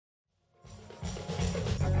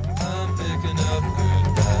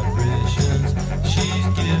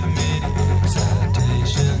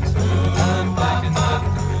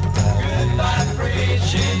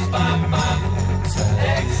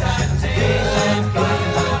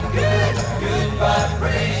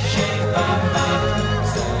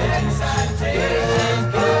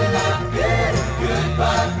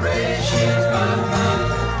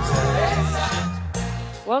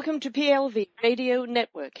Welcome to PLV Radio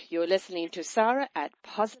Network. You're listening to Sarah at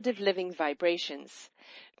Positive Living Vibrations.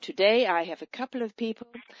 Today I have a couple of people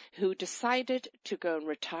who decided to go and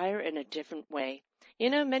retire in a different way. You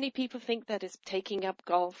know, many people think that is taking up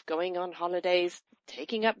golf, going on holidays,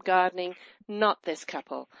 taking up gardening. Not this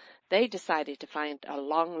couple. They decided to find a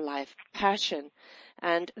long life passion,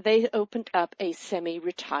 and they opened up a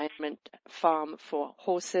semi-retirement farm for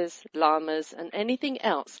horses, llamas, and anything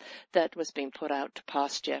else that was being put out to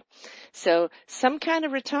pasture. So some kind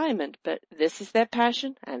of retirement, but this is their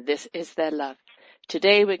passion and this is their love.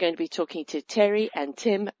 Today we're going to be talking to Terry and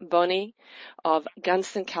Tim Bonney of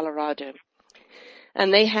Gunston, Colorado.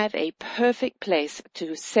 And they have a perfect place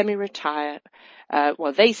to semi-retire.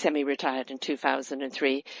 They semi-retired in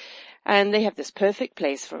 2003. And they have this perfect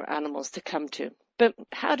place for animals to come to. But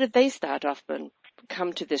how did they start off and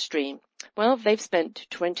come to this dream? Well, they've spent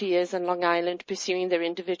 20 years on Long Island pursuing their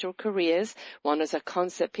individual careers, one as a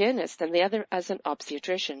concert pianist and the other as an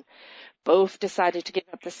obstetrician. Both decided to give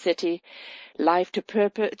up the city life to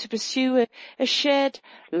pursue a shared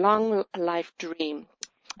long life dream,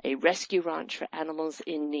 a rescue ranch for animals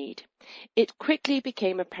in need. It quickly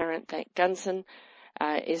became apparent that Gunston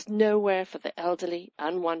is nowhere for the elderly,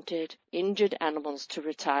 unwanted, injured animals to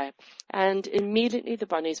retire, and immediately the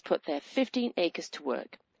Bonnies put their 15 acres to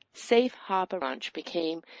work. Safe Harbor Ranch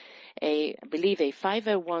became I believe a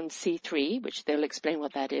 501c3, which they'll explain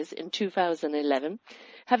what that is, in 2011,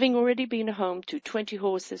 having already been a home to 20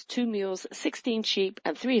 horses, 2 mules, 16 sheep,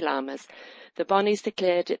 and 3 llamas. The Bonnies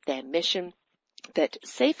declared it their mission that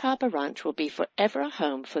Safe Harbor Ranch will be forever a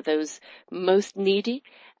home for those most needy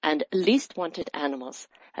and least wanted animals.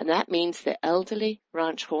 And that means the elderly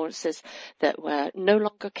ranch horses that were no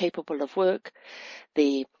longer capable of work,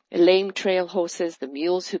 the lame trail horses, the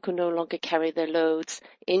mules who can no longer carry their loads,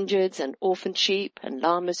 injured and orphaned sheep and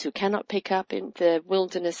llamas who cannot pick up in the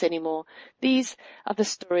wilderness anymore. These are the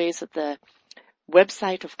stories of the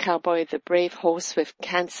website of Cowboy, the brave horse with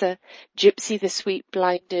cancer, Gypsy, the sweet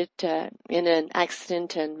blinded in an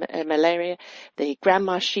accident and malaria, the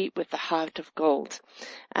grandma sheep with the heart of gold.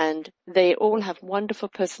 And they all have wonderful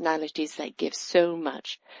personalities that give so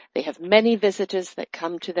much. They have many visitors that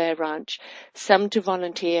come to their ranch, some to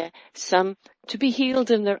volunteer, some to be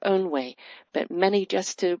healed in their own way, but many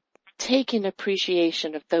just to take in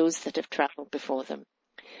appreciation of those that have traveled before them.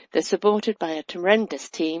 They're supported by a tremendous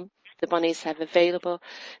team. The Bonnies have available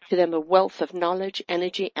to them a wealth of knowledge,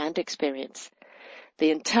 energy, and experience. The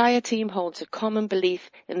entire team holds a common belief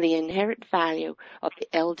in the inherent value of the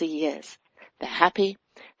elder years. They're happy,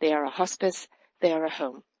 they are a hospice, they are a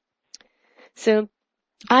home. So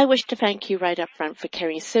I wish to thank you right up front for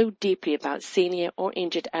caring so deeply about senior or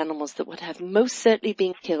injured animals that would have most certainly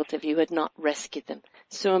been killed if you had not rescued them.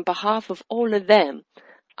 So on behalf of all of them,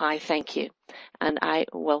 I thank you. And I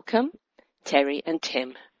welcome Terry and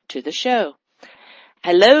Tim to the show.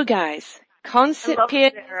 Hello, guys. Concert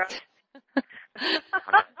pianist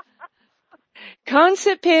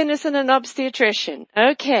and an obstetrician.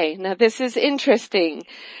 Okay, now this is interesting.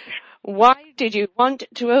 Why did you want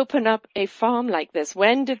to open up a farm like this?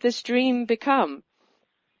 When did this dream become?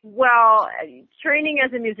 Well, training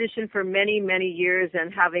as a musician for many, many years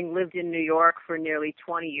and having lived in New York for nearly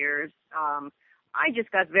 20 years, I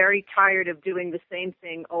just got very tired of doing the same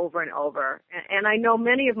thing over and over. And I know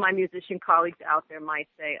many of my musician colleagues out there might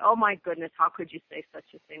say, oh my goodness, how could you say such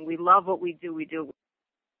a thing? We love what we do with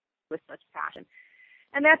such passion.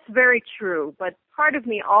 And that's very true. But part of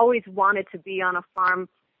me always wanted to be on a farm,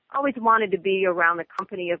 always wanted to be around the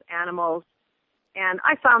company of animals. And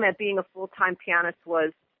I found that being a full-time pianist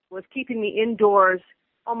was keeping me indoors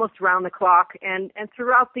almost round the clock and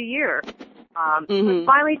throughout the year. But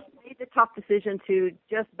finally made the tough decision to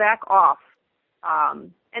just back off.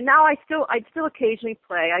 And now I'd still occasionally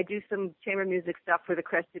play. I do some chamber music stuff for the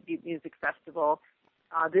Crested Butte Music Festival.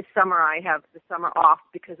 This summer I have the summer off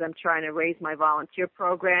because I'm trying to raise my volunteer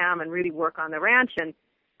program and really work on the ranch. And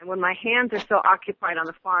when my hands are so occupied on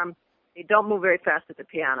the farm, they don't move very fast at the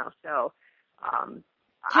piano. So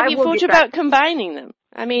have you thought about combining them?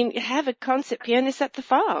 I mean, have a concert pianist at the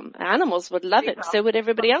farm. Animals would love it. So would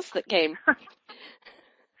everybody else that came.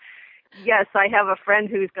 Yes, I have a friend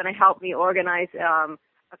who's going to help me organize a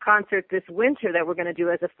concert this winter that we're going to do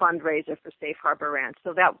as a fundraiser for Safe Harbor Ranch.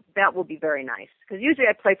 So that will be very nice. Because usually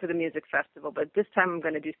I play for the music festival, but this time I'm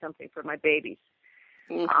going to do something for my babies.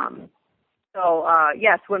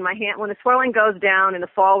 Yes, when the swelling goes down and the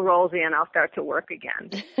fall rolls in, I'll start to work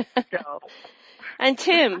again. So. And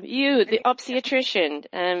Tim, you, the obstetrician,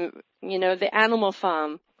 the animal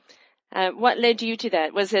farm, what led you to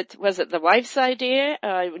that? Was it the wife's idea?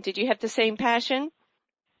 Did you have the same passion?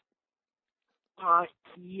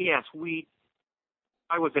 Yes,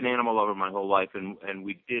 I was an animal lover my whole life, and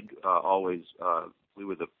we did always. We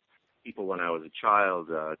were the people when I was a child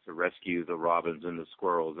to rescue the robins and the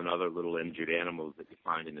squirrels and other little injured animals that you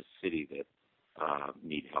find in the city that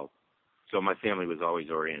need help. So my family was always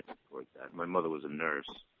oriented towards that. My mother was a nurse.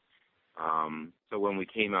 So when we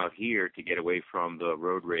came out here to get away from the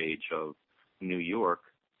road rage of New York,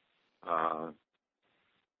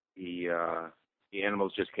 the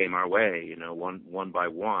animals just came our way, one by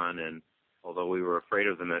one. And although we were afraid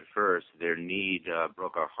of them at first, their need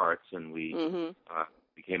broke our hearts, and we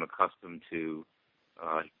became accustomed to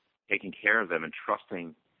taking care of them and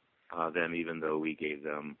trusting them, even though we gave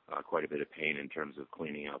them quite a bit of pain in terms of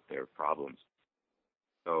cleaning out their problems.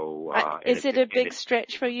 So, is it a big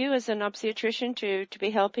stretch for you as an obstetrician to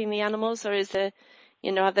be helping the animals, or is there,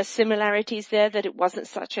 are there similarities there that it wasn't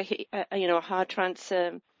such a hard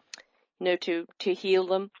to heal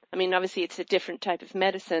them? I mean, obviously it's a different type of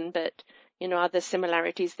medicine, but are there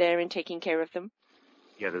similarities there in taking care of them?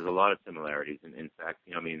 Yeah, there's a lot of similarities. In fact,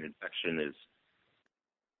 infection is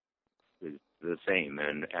the same,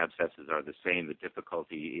 and abscesses are the same. The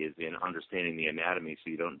difficulty is in understanding the anatomy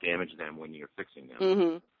so you don't damage them when you're fixing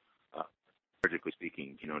them. Surgically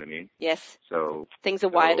speaking, you know what I mean? Yes. So things are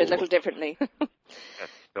wired a little differently.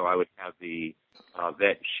 So I would have the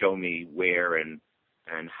vet show me where and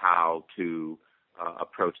how to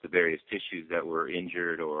approach the various tissues that were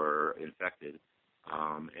injured or infected.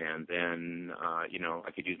 And then,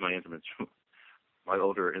 I could use my instruments, my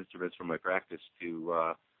older instruments from my practice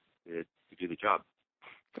to do the job.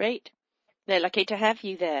 Great. They're lucky to have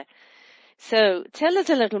you there. So tell us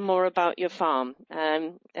a little more about your farm.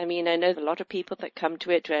 I know a lot of people that come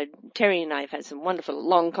to it. Terry and I have had some wonderful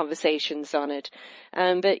long conversations on it.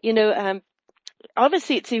 But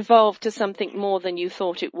obviously it's evolved to something more than you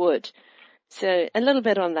thought it would. So a little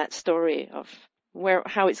bit on that story of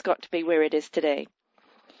how it's got to be where it is today.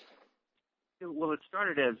 Well, it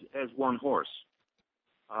started as one horse.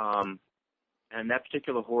 And that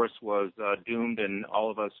particular horse was doomed, and all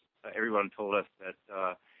of us, everyone told us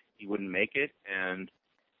that he wouldn't make it. And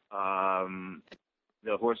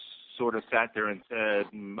the horse sort of sat there and said,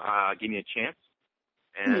 give me a chance.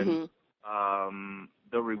 And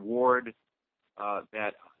the reward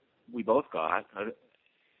that we both got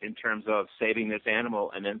in terms of saving this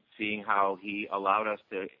animal and then seeing how he allowed us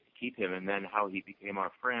to keep him and then how he became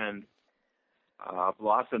our friend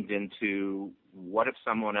blossomed into, what if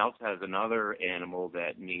someone else has another animal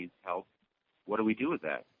that needs help? What do we do with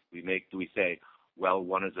that? Do we say, well,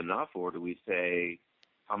 one is enough, or do we say,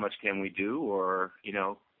 how much can we do? Or, do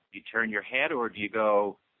you turn your head, or do you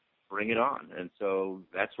go, bring it on? And so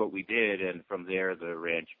that's what we did, and from there the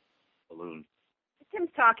ranch ballooned. Tim's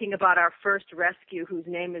talking about our first rescue, whose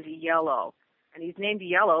name is Yellow. And he's named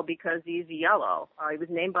Yellow because he's yellow. He was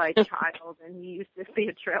named by a child, and he used to be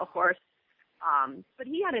a trail horse. But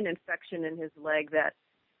he had an infection in his leg that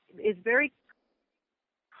is very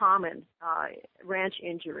common, ranch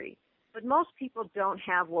injury. But most people don't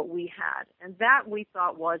have what we had. And that, we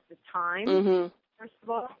thought, was the time, first of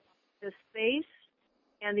all, the space,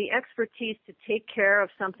 and the expertise to take care of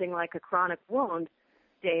something like a chronic wound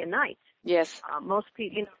day and night. Yes. Most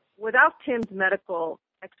people, without Tim's medical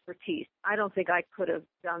expertise, I don't think I could have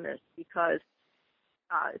done this, because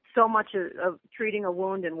so much of treating a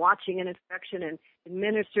wound and watching an infection and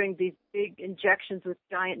administering these big injections with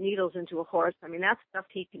giant needles into a horse, that's stuff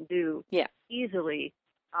he can do easily,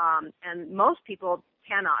 and most people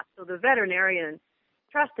cannot. So the veterinarian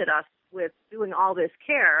trusted us with doing all this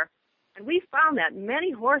care, and we found that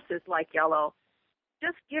many horses like Yellow,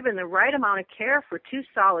 just given the right amount of care for 2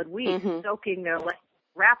 solid weeks, soaking their legs,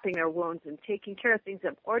 wrapping their wounds, and taking care of things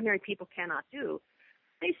that ordinary people cannot do,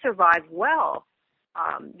 they survive well.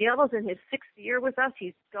 Yellow's in his 6th year with us.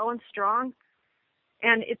 He's going strong.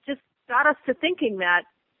 And it just got us to thinking that,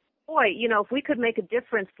 boy, if we could make a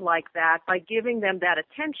difference like that by giving them that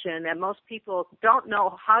attention that most people don't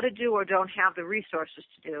know how to do or don't have the resources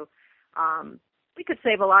to do, we could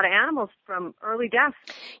save a lot of animals from early death.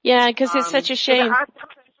 Yeah, because it's such a shame.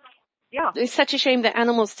 Yeah. It's such a shame that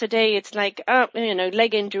animals today, it's like,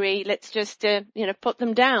 leg injury, let's just, put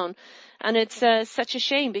them down. And it's such a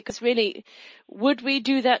shame, because really, would we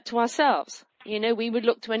do that to ourselves? We would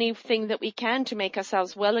look to anything that we can to make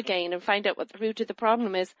ourselves well again and find out what the root of the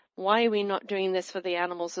problem is. Why are we not doing this for the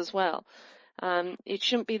animals as well? It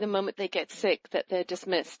shouldn't be the moment they get sick that they're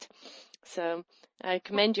dismissed. So I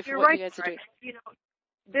commend you for what you guys are doing.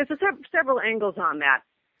 There's several angles on that.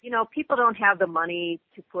 People don't have the money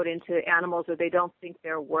to put into animals, or they don't think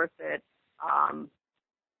they're worth it.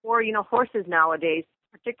 Or, horses nowadays,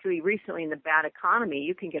 particularly recently in the bad economy,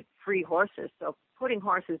 you can get free horses. So putting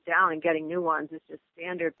horses down and getting new ones is just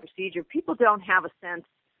standard procedure. People don't have a sense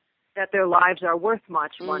that their lives are worth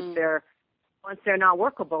much once they're not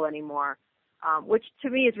workable anymore, which to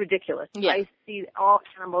me is ridiculous. Yeah. I see all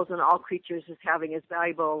animals and all creatures as having as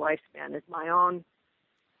valuable a lifespan as my own.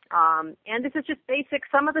 And this is just basic.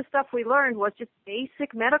 Some of the stuff we learned was just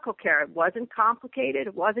basic medical care. It wasn't complicated.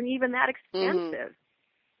 It wasn't even that expensive.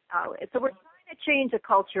 So we're trying to change the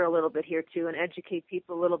culture a little bit here, too, and educate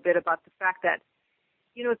people a little bit about the fact that,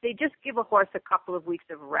 you know, if they just give a horse a couple of weeks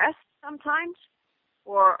of rest sometimes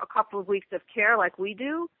or a couple of weeks of care like we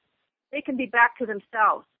do, they can be back to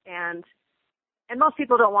themselves. And most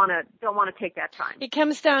people don't want to take that time. It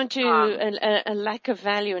comes down to a lack of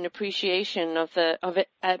value and appreciation of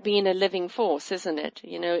it being a living force, isn't it?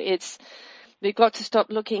 You know, we've got to stop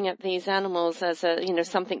looking at these animals as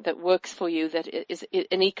something that works for you, that is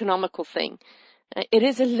an economical thing. It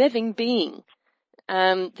is a living being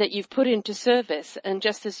that you've put into service, and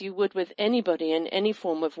just as you would with anybody in any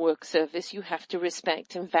form of work service, you have to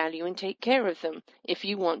respect and value and take care of them if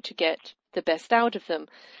you want to get the best out of them.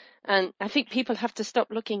 And I think people have to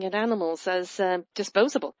stop looking at animals as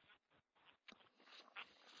disposable.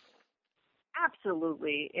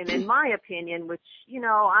 Absolutely. And in my opinion, which, you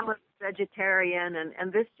know, I'm a vegetarian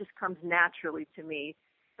and this just comes naturally to me.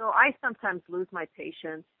 So I sometimes lose my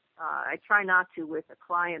patience. I try not to with a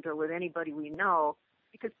client or with anybody we know,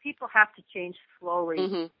 because people have to change slowly.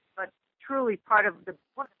 Mm-hmm. But truly one of the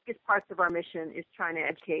biggest parts of our mission is trying to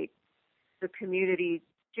educate the community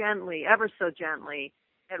gently, ever so gently,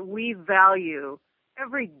 that we value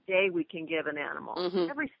every day we can give an animal,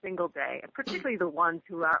 every single day, and particularly the ones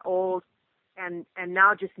who are old and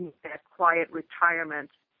now just need that quiet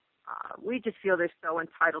retirement. We just feel they're so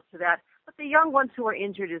entitled to that. But the young ones who are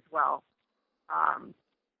injured as well.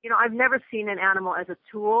 You know, I've never seen an animal as a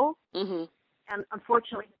tool. Mm-hmm. And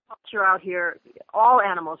unfortunately, the culture out here, all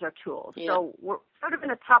animals are tools. Yeah. So we're sort of in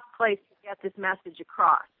a tough place to get this message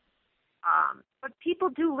across. But people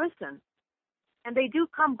do listen. And they do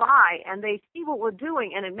come by and they see what we're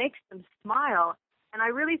doing, and it makes them smile. And I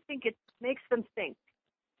really think it makes them think.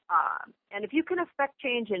 And if you can affect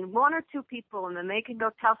change in one or two people, and then they can go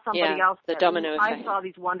tell somebody else the that domino effect. I saw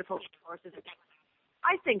these wonderful horses.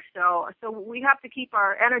 I think so. So we have to keep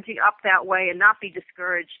our energy up that way and not be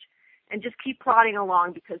discouraged, and just keep plodding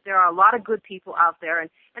along, because there are a lot of good people out there, and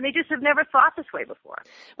they just have never thought this way before.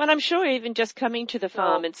 Well, I'm sure even just coming to the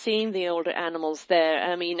farm and seeing the older animals there,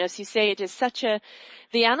 I mean, as you say, it is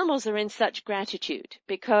the animals are in such gratitude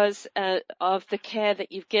because of the care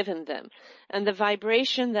that you've given them, and the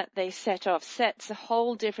vibration that they set off sets a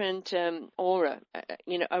whole different aura,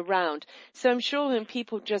 around. So I'm sure when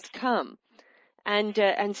people just come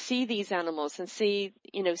and see these animals and see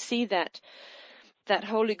that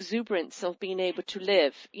whole exuberance of being able to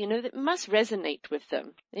live, that must resonate with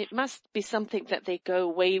them. It must be something that they go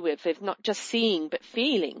away with, if not just seeing, but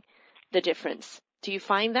feeling the difference. Do you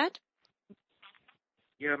find that?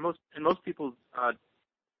 Yeah, most people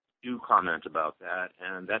do comment about that,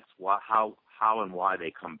 and that's how and why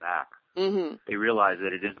they come back. Mm-hmm. They realize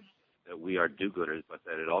that it isn't that we are do-gooders, but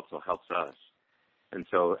that it also helps us. And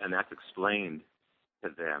that's explained to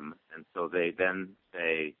them. And so they then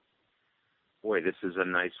say, boy, this is a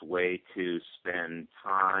nice way to spend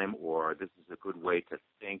time, or this is a good way to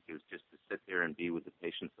think, is just to sit there and be with the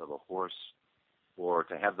patience of a horse, or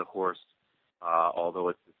to have the horse, although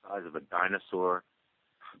it's the size of a dinosaur,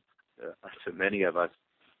 to many of us,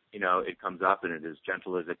 it comes up and it is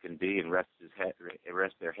gentle as it can be and rests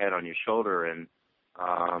their head on your shoulder, and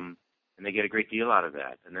they get a great deal out of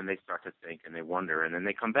that. And then they start to think and they wonder, and then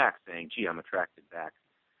they come back saying, gee, I'm attracted back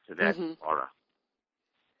to that aura.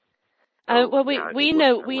 Well, we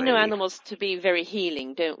know animals to be very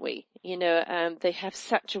healing, don't we? They have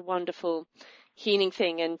such a wonderful healing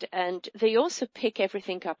thing, and they also pick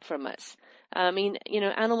everything up from us. I mean,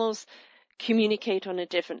 animals communicate on a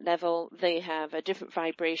different level. They have a different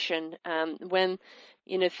vibration. When,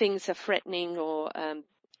 things are threatening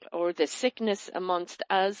or there's sickness amongst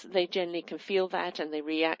us, they generally can feel that and they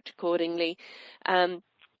react accordingly.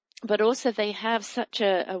 But also they have such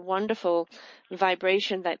a wonderful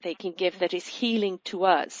vibration that they can give that is healing to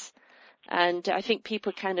us. And I think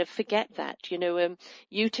people kind of forget that.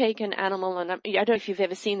 You take an animal, and I don't know if you've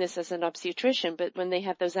ever seen this as an obstetrician, but when they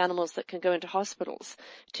have those animals that can go into hospitals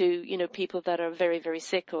to, people that are very, very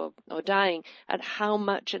sick or dying, and how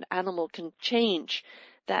much an animal can change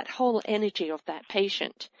that whole energy of that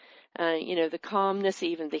patient. The calmness,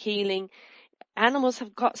 even the healing. animals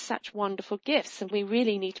have got such wonderful gifts, and we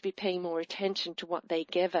really need to be paying more attention to what they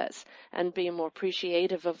give us and being more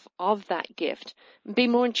appreciative of that gift and be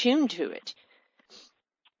more in tune to it.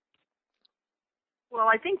 Well,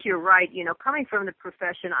 I think you're right. Coming from the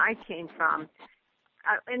profession I came from,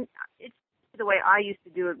 and it's the way I used to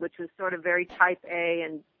do it, which was sort of very type A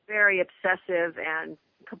and very obsessive and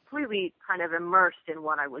completely kind of immersed in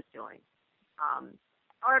what I was doing.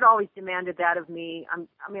 Art always demanded that of me.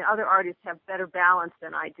 Other artists have better balance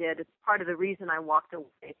than I did. It's part of the reason I walked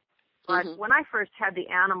away. But when I first had the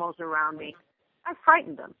animals around me, I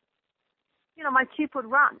frightened them. My Jeep would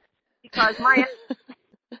run because I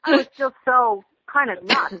was still so kind of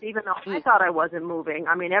nuts, even though I thought I wasn't moving.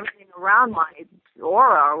 Everything around my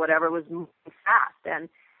aura or whatever was moving fast.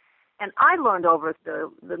 And I learned over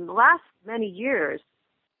the last many years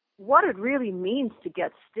what it really means to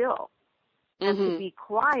get still and to be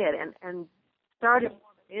quiet and start an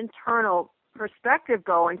internal perspective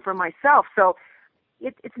going for myself. So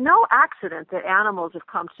it's no accident that animals have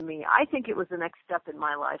come to me. I think it was the next step in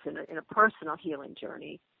my life in a personal healing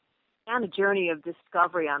journey and a journey of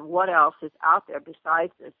discovery on what else is out there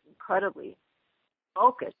besides this incredibly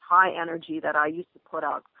focused, high energy that I used to put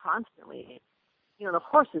out constantly. The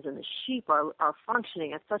horses and the sheep are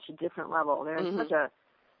functioning at such a different level. They're in such a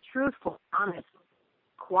truthful, honest,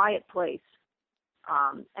 quiet place.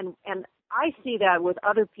 And I see that with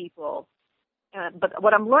other people. But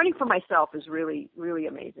what I'm learning for myself is really, really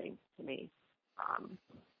amazing to me.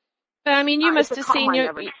 You must have seen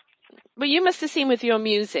you must have seen with your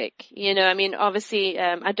music, obviously,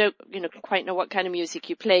 I don't, quite know what kind of music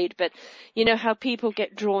you played, but how people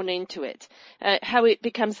get drawn into it, how it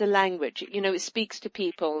becomes a language, it speaks to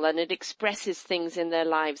people and it expresses things in their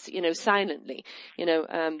lives, silently,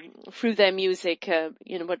 through their music,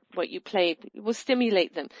 what you play will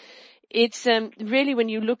stimulate them. It's, really when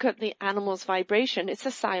you look at the animal's vibration, it's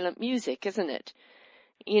a silent music, isn't it?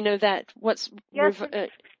 That what's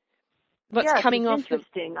coming off them.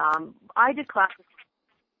 Interesting. I did classical.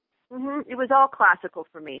 It was all classical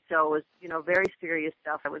for me, so it was, very serious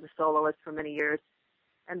stuff. I was a soloist for many years,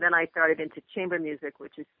 and then I started into chamber music,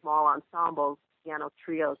 which is small ensembles, piano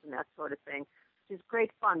trios, and that sort of thing, which is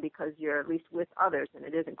great fun because you're at least with others, and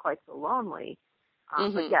it isn't quite so lonely.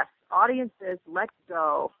 But yes, audiences, let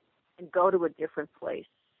go and go to a different place,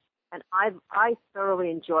 and I thoroughly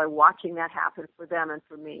enjoy watching that happen for them and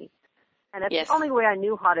for me, and it's the only way I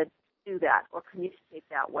knew how to do that or communicate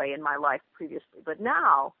that way in my life previously. But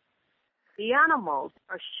now the animals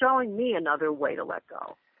are showing me another way to let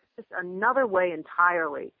go, just another way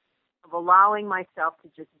entirely of allowing myself to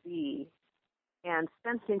just be and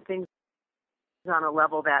sensing things on a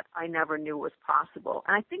level that I never knew was possible.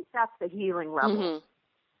 And I think that's the healing level.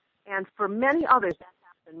 And for many others, that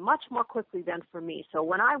happened much more quickly than for me. So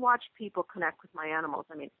when I watch people connect with my animals,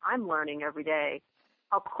 I'm learning every day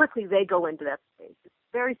how quickly they go into that space. It's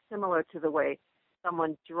very similar to the way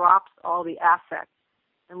someone drops all the affect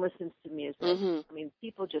and listens to music.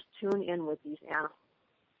 People just tune in with these animals,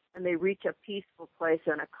 and they reach a peaceful place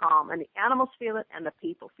and a calm. And the animals feel it, and the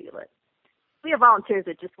people feel it. We have volunteers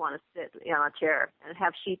that just want to sit on a chair and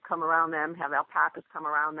have sheep come around them, have alpacas come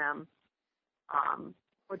around them,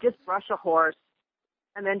 or just brush a horse,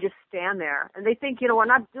 and then just stand there. And they think, we're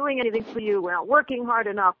not doing anything for you. We're not working hard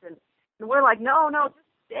enough. And we're like, no, just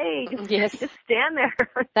stay. Just stand there.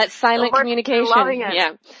 That silent communication. Loving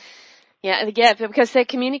it. Yeah, because they're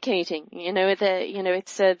communicating.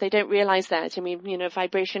 It's they don't realize that.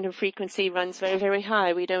 Vibration and frequency runs very, very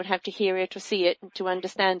high. We don't have to hear it or see it to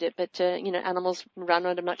understand it, but animals run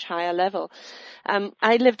on a much higher level.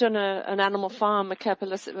 I lived on an animal farm 2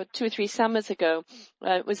 or 3 summers ago.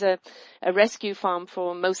 It was a rescue farm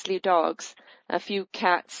for mostly dogs, a few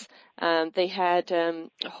cats. They had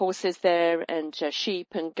horses there and sheep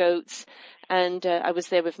and goats. And I was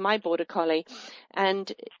there with my border collie,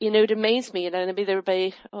 and it amazed me. There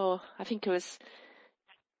were I think it was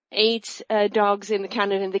 8 dogs in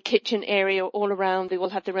the kitchen area all around. They all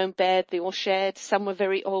had their own bed. They all shared. Some were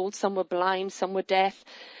very old, some were blind, some were deaf.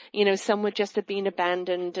 Some were just had been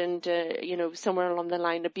abandoned and somewhere along the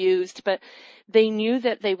line abused. But they knew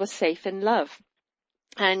that they were safe in love.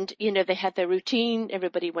 And, they had their routine.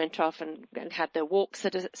 Everybody went off and had their walks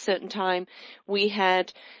at a certain time. We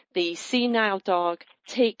had the senile dog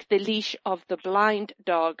take the leash of the blind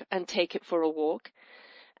dog and take it for a walk.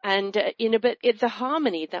 And, but the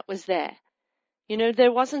harmony that was there,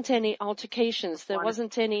 there wasn't any altercations. There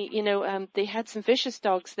wasn't any, they had some vicious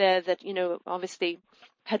dogs there that, obviously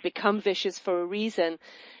had become vicious for a reason.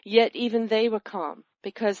 Yet even they were calm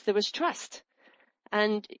because there was trust.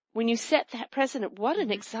 And when you set that precedent, what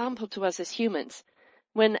an example to us as humans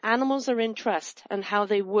when animals are in trust and how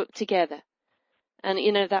they work together. And,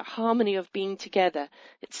 that harmony of being together.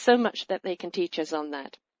 It's so much that they can teach us on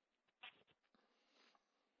that.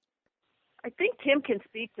 I think Tim can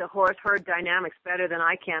speak to horse-herd dynamics better than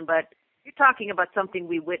I can, but you're talking about something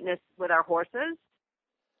we witness with our horses.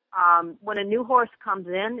 When a new horse comes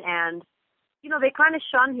in and, they kind of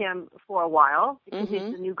shun him for a while because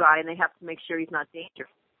he's the new guy and they have to make sure he's not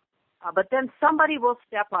dangerous. But then somebody will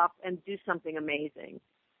step up and do something amazing.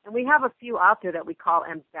 And we have a few out there that we call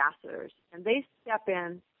ambassadors. And they step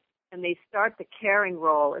in and they start the caring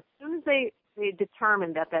role as soon as they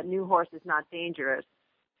determine that new horse is not dangerous.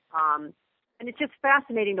 And it's just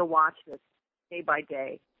fascinating to watch this day by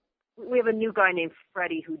day. We have a new guy named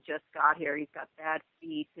Freddie who just got here. He's got bad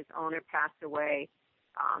feet. His owner passed away.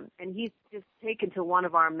 And he's just taken to one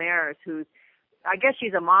of our mares who's, I guess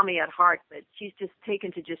she's a mommy at heart, but she's just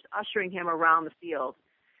taken to just ushering him around the field.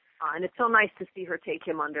 And it's so nice to see her take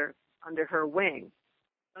him under her wing.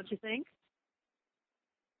 Don't you think?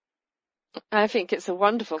 I think it's a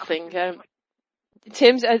wonderful thing.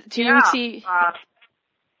 Tim, do you see...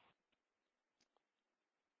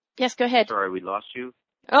 Yes, go ahead. Sorry, we lost you.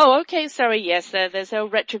 Oh, okay. Sorry. Yes, there's no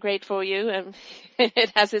retrograde for you.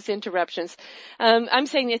 It has its interruptions. I'm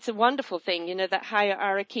saying it's a wonderful thing, that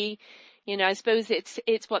hierarchy. I suppose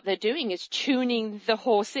it's what they're doing is tuning the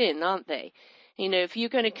horse in, aren't they? If you're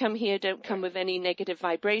going to come here, don't come with any negative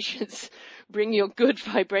vibrations. Bring your good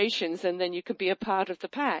vibrations, and then you can be a part of the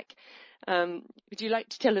pack. Would you like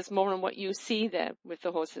to tell us more on what you see there with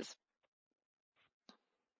the horses?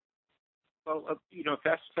 Well,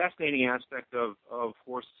 fascinating aspect of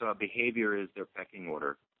horse behavior is their pecking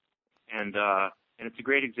order, and it's a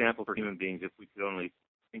great example for human beings if we could only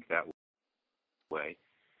think that way.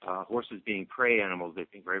 Horses being prey animals, they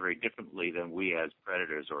think very, very differently than we as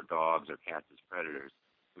predators, or dogs or cats as predators,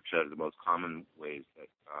 which are the most common ways that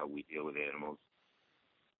we deal with animals.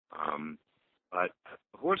 But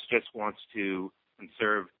the horse just wants to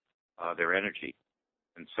conserve their energy,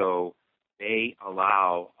 and so they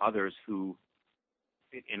allow others who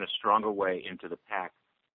fit in a stronger way into the pack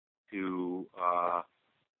to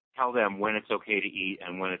tell them when it's okay to eat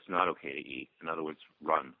and when it's not okay to eat. In other words,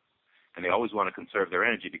 run. And they always want to conserve their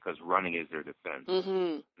energy because running is their defense.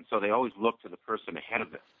 Mm-hmm. And so they always look to the person ahead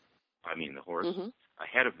of them, the horse,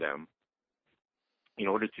 ahead of them, in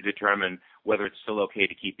order to determine whether it's still okay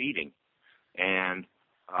to keep eating. And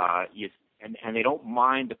and they don't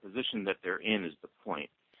mind the position that they're in is the point.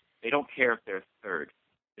 They don't care if they're third.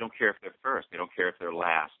 They don't care if they're first. They don't care if they're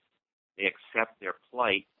last. They accept their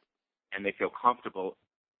plight, and they feel comfortable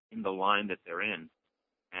in the line that they're in.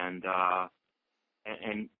 And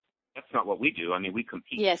that's not what we do. We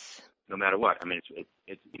compete. Yes. No matter what.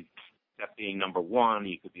 It's that being number one,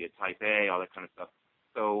 you could be a type A, all that kind of stuff.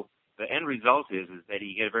 So the end result is that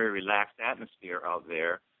you get a very relaxed atmosphere out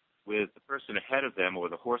there with the person ahead of them or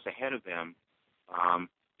the horse ahead of them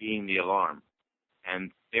being the alarm.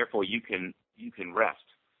 And therefore you can rest.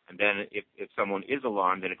 And then if someone is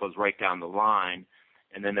alarmed, then it goes right down the line,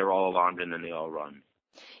 and then they're all alarmed, and then they all run.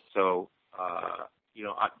 So,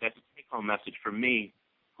 that's a take-home message for me,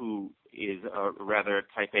 who is a rather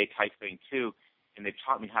type A type thing too, and they've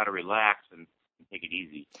taught me how to relax and take it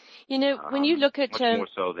easy. When you look at... much more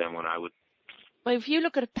so than when I would... Well, if you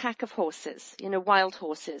look at a pack of horses, wild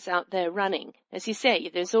horses out there running, as you say,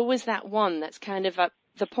 there's always that one that's kind of at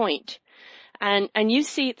the point. And you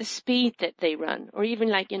see the speed that they run, or even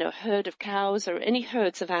like, a herd of cows or any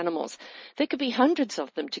herds of animals. There could be hundreds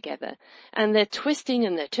of them together, and they're twisting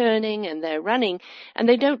and they're turning and they're running, and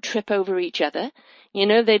they don't trip over each other.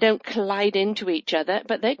 They don't collide into each other,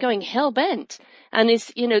 but they're going hell-bent. And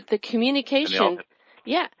it's, the communication,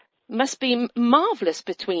 must be marvelous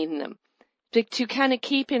between them to kind of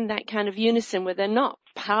keep in that kind of unison where they're not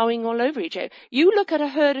powering all over each other. You look at a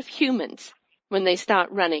herd of humans. When they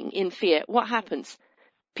start running in fear, what happens?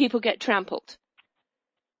 People get trampled.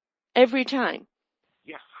 Every time.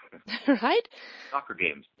 Yeah. Right? Soccer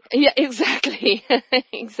games. Yeah, exactly.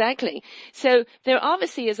 Exactly. So there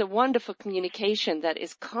obviously is a wonderful communication that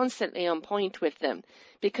is constantly on point with them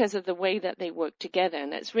because of the way that they work together.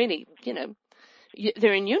 And that's really,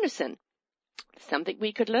 they're in unison. Something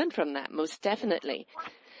we could learn from that, most definitely.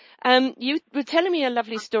 You were telling me a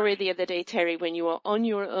lovely story the other day, Terry, when you were on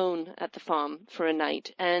your own at the farm for a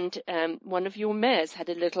night, and one of your mares had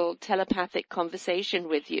a little telepathic conversation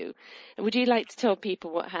with you. Would you like to tell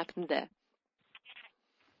people what happened there?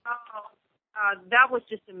 That was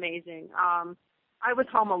just amazing. I was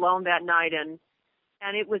home alone that night, and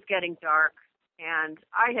it was getting dark, and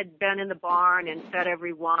I had been in the barn and fed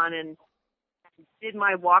everyone, and did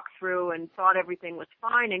my walkthrough and thought everything was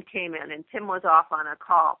fine and came in, and Tim was off on a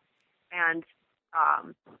call. And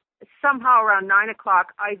somehow around 9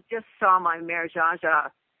 o'clock, I just saw my mare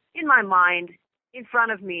Jaja in my mind, in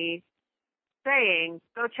front of me, saying,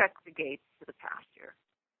 go check the gates to the pasture.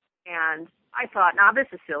 And I thought, now this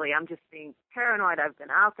is silly. I'm just being paranoid. I've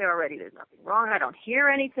been out there already. There's nothing wrong. I don't hear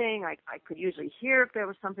anything. I could usually hear if there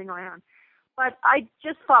was something going on. But I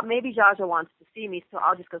just thought maybe Jaja wants to see me, so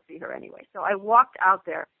I'll just go see her anyway. So I walked out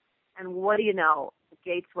there, and what do you know? The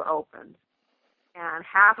gates were opened. And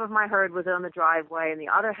half of my herd was on the driveway, and the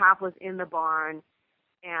other half was in the barn.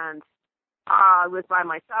 And I was by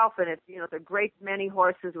myself, and it's, there are a great many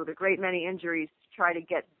horses with a great many injuries to try to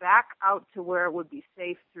get back out to where it would be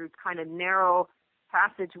safe through kind of narrow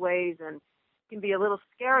passageways, and it can be a little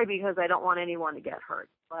scary because I don't want anyone to get hurt.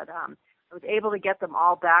 But I was able to get them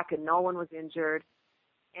all back, and no one was injured.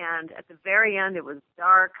 And at the very end, it was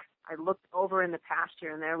dark. I looked over in the pasture,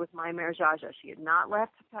 and there was my mare Jaja. She had not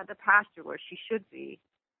left the pasture where she should be,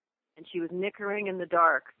 and she was nickering in the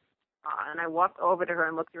dark. And I walked over to her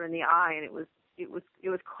and looked her in the eye, and it was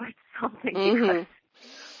quite something, because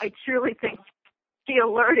I truly think she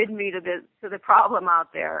alerted me to the problem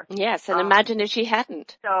out there. Yes, and imagine if she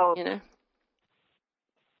hadn't. So,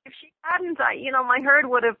 if she hadn't, my herd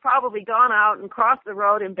would have probably gone out and crossed the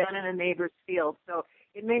road and been in a neighbor's field. So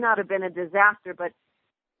it may not have been a disaster, but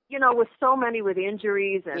with so many with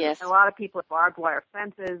injuries and a lot of people with barbed wire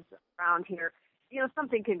fences around here,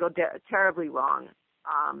 something can go terribly wrong.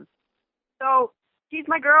 So she's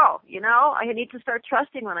my girl, I need to start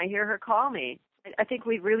trusting when I hear her call me. I think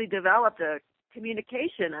we've really developed a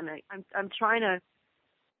communication, and I'm trying to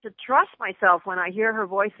trust myself when I hear her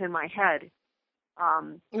voice in my head.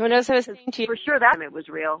 When I was saying to you, for sure that it was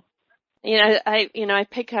real. I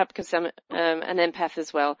pick up, because I'm an empath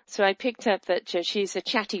as well, so I picked up that she's a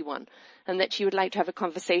chatty one, and that she would like to have a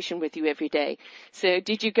conversation with you every day. So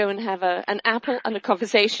did you go and have an apple and a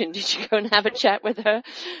conversation? Did you go and have a chat with her?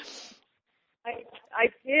 I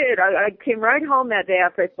did. I came right home that day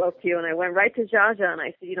after I spoke to you, and I went right to Jaja, and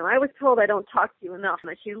I said, I was told I don't talk to you enough.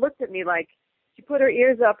 And she looked at me like, she put her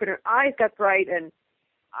ears up and her eyes got bright, and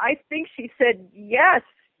I think she said, yes,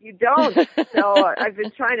 you don't. So I've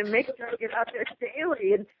been trying to make sure I get out there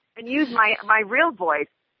daily and use my real voice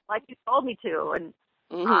like you told me to. And,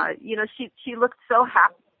 she looked so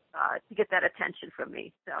happy to get that attention from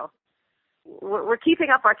me. So we're keeping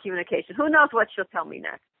up our communication. Who knows what she'll tell me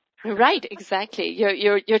next? Right, exactly.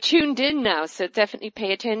 You're tuned in now, so definitely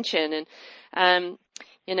pay attention. And,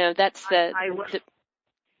 that's the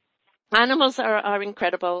animals are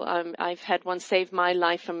incredible. I've had one save my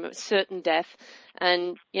life from a certain death,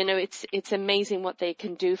 and it's amazing what they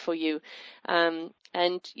can do for you. But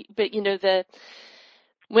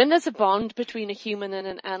when there's a bond between a human and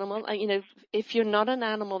an animal, if you're not an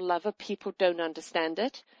animal lover, people don't understand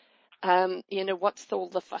it. What's all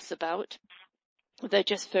the fuss about? They're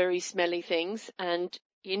just furry, smelly things, and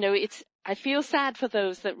I feel sad for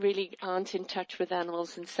those that really aren't in touch with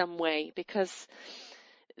animals in some way, because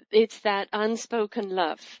it's that unspoken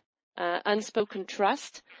love, unspoken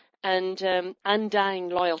trust, and undying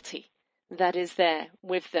loyalty that is there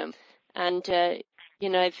with them. And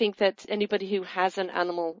I think that anybody who has an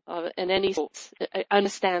animal in any sorts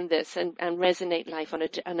understand this and resonate life on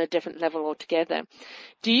a different level altogether.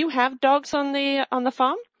 Do you have dogs on the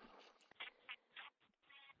farm?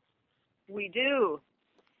 We do.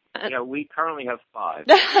 Yeah, we currently have 5.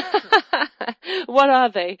 What are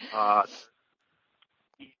they?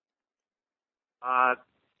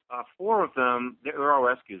 4 of them, they're all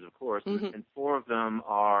rescues, of course, and 4 of them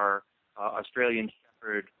are Australian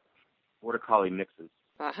Shepherd Border Collie mixes.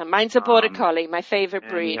 Mine's a Border Collie, my favorite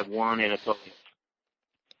breed. We have one Anatolian.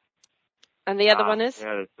 And the other one is?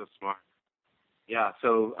 Yeah, that's so smart. Yeah,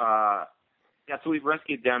 so we've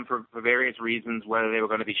rescued them for various reasons, whether they were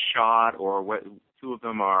going to be shot or 2 of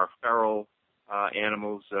them are feral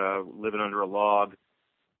animals living under a log.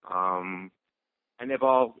 And they've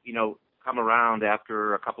all, come around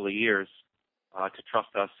after a couple of years to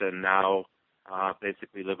trust us, and now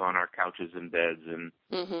basically live on our couches and beds and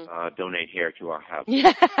donate hair to our house.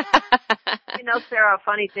 Sarah, a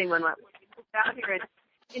funny thing, when we moved out here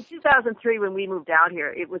in 2003, when we moved out here,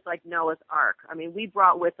 it was like Noah's Ark. I mean, we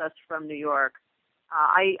brought with us from New York.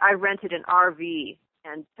 I rented an RV,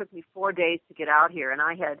 and it took me 4 days to get out here, and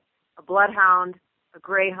I had a bloodhound, a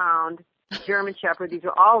greyhound, German Shepherd. These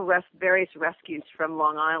are all various rescues from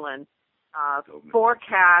Long Island. 4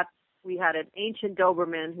 cats. We had an ancient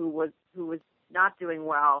Doberman who was not doing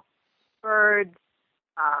well. Birds.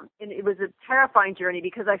 And it was a terrifying journey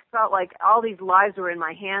because I felt like all these lives were in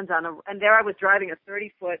my hands and there I was driving a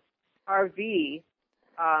 30-foot RV,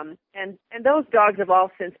 and those dogs have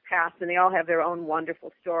all since passed, and they all have their own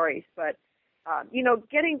wonderful stories. But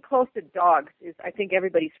getting close to dogs is, I think,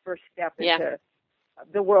 everybody's first step into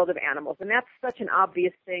the world of animals, and that's such an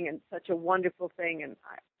obvious thing and such a wonderful thing. And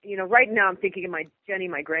right now I'm thinking of my Jenny,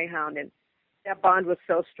 my greyhound, and that bond was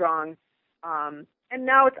so strong. And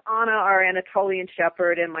now it's Anna, our Anatolian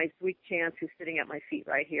shepherd, and my sweet Chance, who's sitting at my feet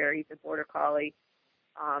right here. He's a border collie.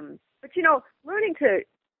 But learning to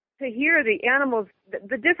hear the animals,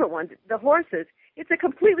 the different ones, the horses, it's a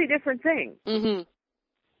completely different thing. Mm-hmm.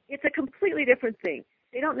 It's a completely different thing.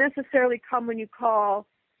 They don't necessarily come when you call.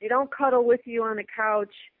 They don't cuddle with you on the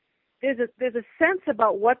couch. There's a sense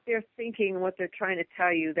about what they're thinking and what they're trying to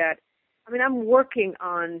tell you that, I'm working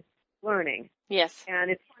on learning. Yes. And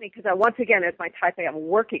it's funny because once again, as my type A, I'm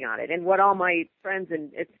working on it. And what all my friends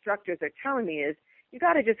and instructors are telling me is you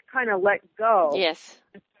got to just kind of let go. Yes.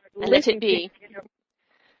 And let it be.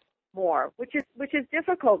 More, which is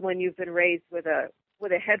difficult when you've been raised with a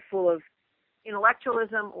head full of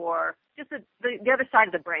intellectualism or just the other side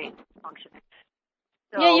of the brain functioning.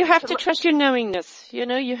 So, you have to trust your knowingness.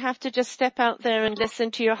 You have to just step out there and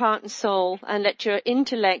listen to your heart and soul and let your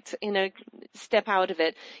intellect, step out of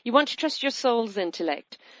it. You want to trust your soul's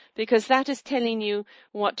intellect because that is telling you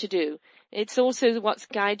what to do. It's also what's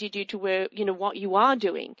guided you to where, what you are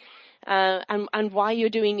doing, and why you're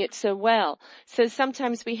doing it so well. So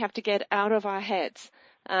sometimes we have to get out of our heads,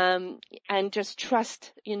 and just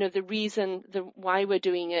trust, the reason, why we're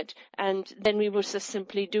doing it. And then we will just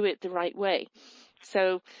simply do it the right way.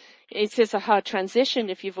 So it's just a hard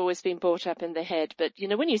transition if you've always been brought up in the head. But,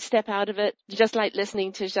 when you step out of it, just like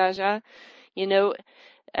listening to Jaja,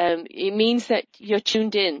 it means that you're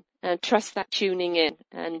tuned in, and trust that tuning in,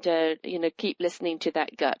 and, keep listening to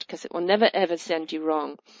that gut because it will never, ever send you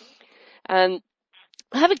wrong. I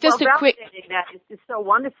have just a quick. That is so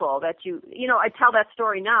wonderful that I tell that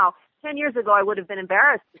story now. 10 years ago, I would have been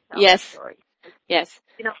embarrassed to tell that story. Yes.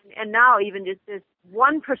 And now even just there's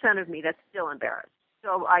 1% of me that's still embarrassed.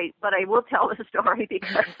 But I will tell the story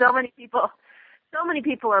because so many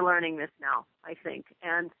people are learning this now, I think,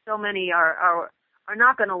 and so many are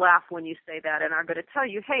not going to laugh when you say that and are going to tell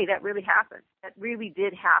you, hey, that really happened. That really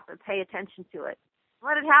did happen. Pay attention to it.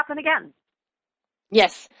 Let it happen again.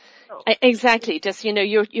 Yes, exactly. Just,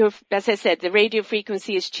 you're, as I said, the radio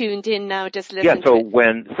frequency is tuned in now. Just listen to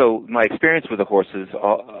it. So my experience with the horses,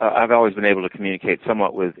 I've always been able to communicate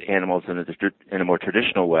somewhat with animals in a more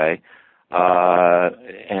traditional way.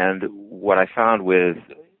 And what I found with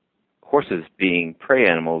horses being prey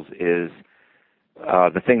animals is,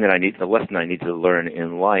 the lesson I need to learn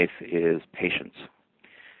in life is patience.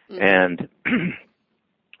 Mm-hmm. And,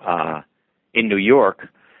 in New York,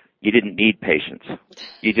 you didn't need patience.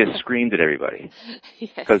 You just screamed at everybody.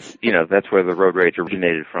 Because, that's where the road rage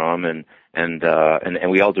originated from, and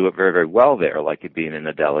we all do it very, very well there, like it being in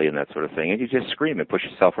a deli and that sort of thing. And you just scream and push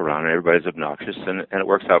yourself around, and everybody's obnoxious, and it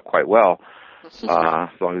works out quite well, as long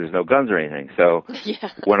as there's no guns or anything. So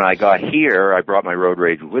when I got here, I brought my road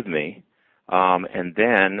rage with me, and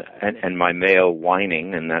my male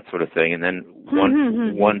whining and that sort of thing. And then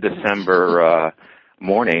one December,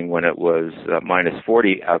 morning when it was minus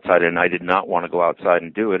 40 outside, and I did not want to go outside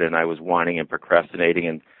and do it, and I was whining and procrastinating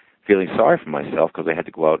and feeling sorry for myself because I had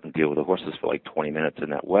to go out and deal with the horses for like 20 minutes in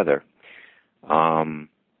that weather.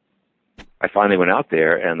 I finally went out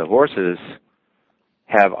there, and the horses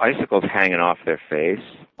have icicles hanging off their face,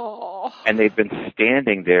 and they've been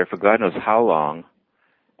standing there for God knows how long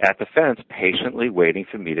at the fence patiently waiting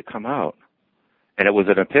for me to come out. And it was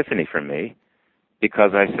an epiphany for me,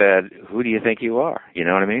 because I said, who do you think you are? You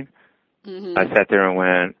know what I mean? Mm-hmm. I sat there and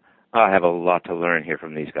went, I have a lot to learn here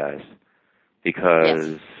from these guys.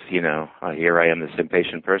 Because, here I am, this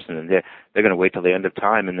impatient person, and they're going to wait till the end of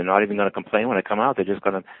time, and they're not even going to complain when I come out. They're just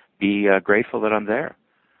going to be grateful that I'm there.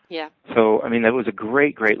 Yeah. So, that was a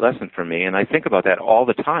great, great lesson for me, and I think about that all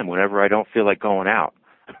the time whenever I don't feel like going out.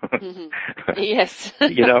 Mm-hmm. Yes. So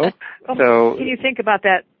can you think about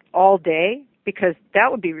that all day? Because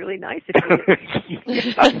that would be really nice if you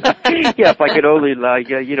if I could only,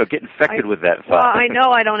 get infected with that thought. Well, I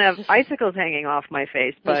know I don't have icicles hanging off my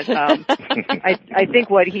face, but I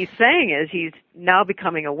think what he's saying is he's now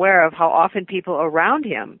becoming aware of how often people around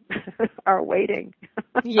him are waiting.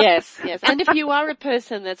 Yes. And if you are a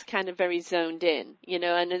person that's kind of very zoned in,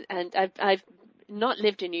 and I've not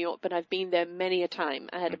lived in New York, but I've been there many a time.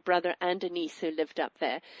 I had a brother and a niece who lived up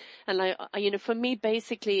there. And for me,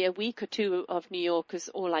 basically a week or two of New York was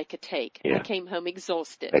all I could take. Yeah. I came home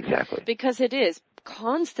exhausted. Exactly. Because it is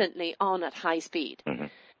constantly on at high speed. Mm-hmm.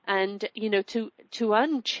 And, to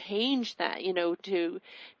unchange that, to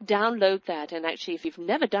download that, and actually if you've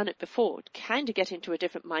never done it before, kind of get into a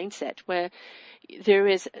different mindset where there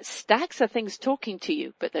is stacks of things talking to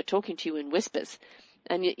you, but they're talking to you in whispers.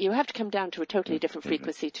 And you have to come down to a totally different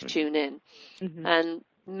frequency to tune in and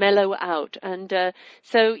mellow out. And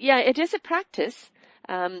so, yeah, it is a practice.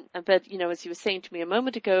 But, as you were saying to me a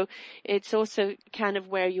moment ago, it's also kind of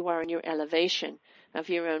where you are in your elevation of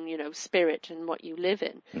your own, spirit and what you live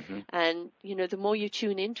in. And, the more you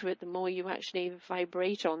tune into it, the more you actually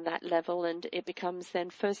vibrate on that level, and it becomes then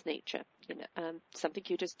first nature, something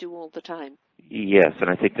you just do all the time. Yes, and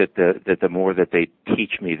I think that the more that they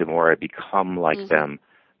teach me, the more I become like them.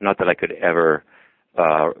 Not that I could ever,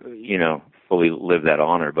 fully live that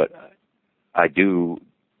honor, but I do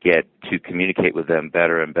get to communicate with them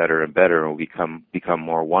better and better and better, and become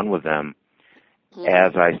more one with them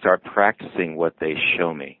as I start practicing what they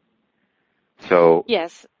show me. So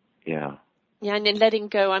yes, yeah. Yeah, and then letting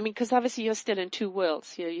go. I mean, because obviously you're still in two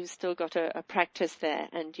worlds. You've still got a practice there,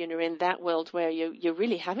 and in that world where you're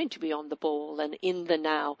really having to be on the ball and in the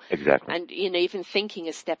now. Exactly. And even thinking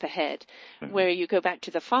a step ahead. Where you go back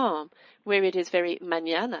to the farm, where it is very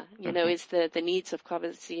mañana. Is the needs of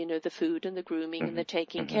obviously the food and the grooming and the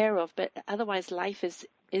taking care of. But otherwise, life is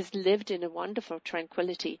lived in a wonderful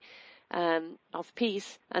tranquility. Of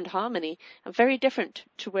peace and harmony, and very different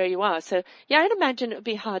to where you are. So, yeah, I'd imagine it would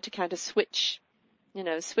be hard to kind of switch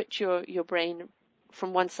your brain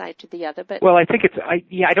from one side to the other. But well, I think I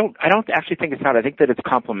don't actually think it's hard. I think that it's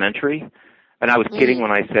complementary. And I was kidding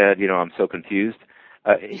when I said, I'm so confused.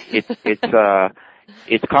 It's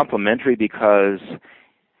complementary because,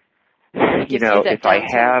 if I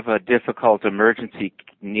have a difficult emergency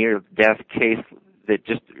near-death case that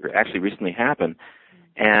just actually recently happened,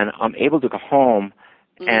 and I'm able to go home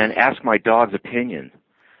and ask my dog's opinion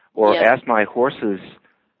or ask my horse's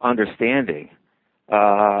understanding,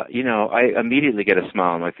 I immediately get a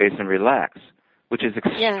smile on my face and relax, which is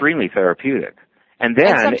extremely therapeutic. And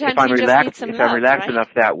then if I'm relaxed enough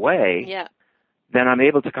that way, then I'm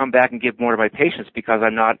able to come back and give more to my patients because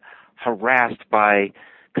I'm not harassed by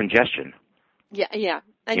congestion. Yeah.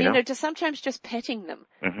 And, to sometimes just petting them,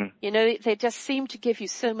 they just seem to give you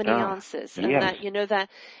so many answers, and that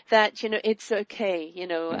it's okay,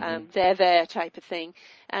 they're there type of thing.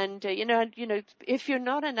 And, if you're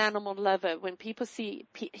not an animal lover, when people see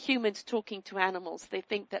humans talking to animals, they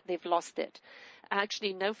think that they've lost it.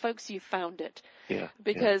 Actually, no, folks, you found it. Yeah.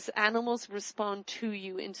 Because animals respond to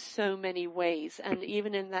you in so many ways, and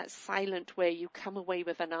even in that silent way, you come away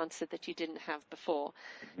with an answer that you didn't have before.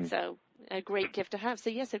 So, a great gift to have. So,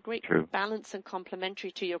 yes, a great balance and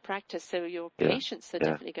complementary to your practice. So, your patients are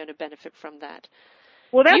definitely going to benefit from that.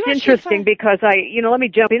 Well, that's interesting because let me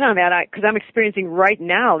jump in on that because I'm experiencing right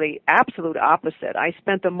now the absolute opposite. I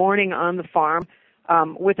spent the morning on the farm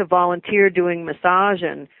with a volunteer doing massage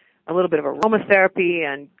and a little bit of aromatherapy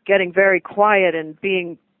and getting very quiet and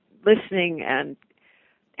listening and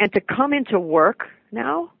to come into work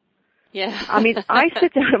now. Yeah. I mean, I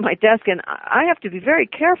sit down at my desk and I have to be very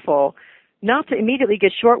careful not to immediately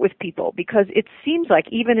get short with people because it seems like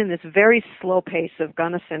even in this very slow pace of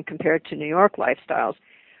Gunnison compared to New York lifestyles,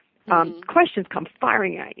 questions come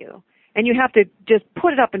firing at you. And you have to just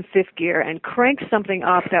put it up in fifth gear and crank something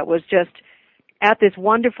up that was just at this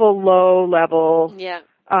wonderful low level. Yeah.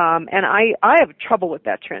 And I have trouble with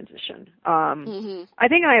that transition. I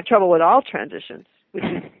think I have trouble with all transitions, which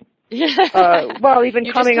is even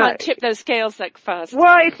you coming just on. can't tip those scales like fast.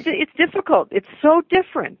 Well, it's difficult. It's so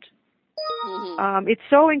different. It's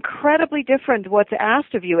so incredibly different what's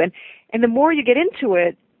asked of you, and the more you get into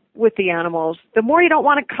it with the animals, the more you don't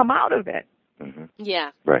want to come out of it.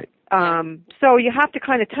 Yeah. Right. So you have to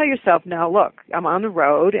kind of tell yourself, now look, I'm on the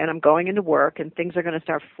road and I'm going into work and things are going to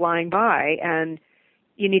start flying by and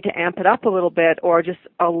you need to amp it up a little bit or just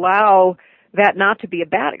allow that not to be a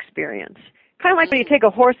bad experience. Kind of like when you take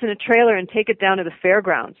a horse in a trailer and take it down to the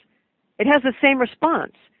fairgrounds. It has the same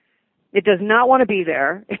response. It does not want to be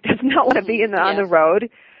there. It does not want to be on the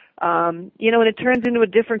road. And it turns into a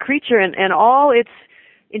different creature and all its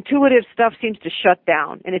intuitive stuff seems to shut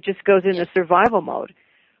down and it just goes into survival mode.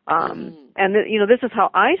 And this is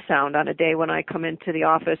how I sound on a day when I come into the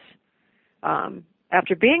office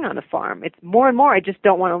after being on the farm. It's more and more I just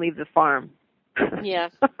don't want to leave the farm. The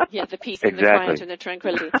peace and the quiet and the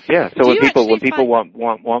tranquility. Yeah, so when people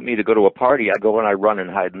want me to go to a party, I go and I run and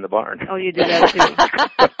hide in the barn. Oh, you do that too.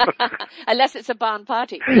 Unless it's a barn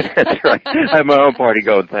party. That's right. I have my own party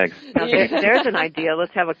going, thanks. Okay, there's an idea.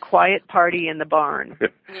 Let's have a quiet party in the barn.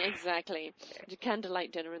 Exactly.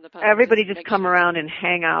 Candlelight dinner in the barn. Everybody just come around and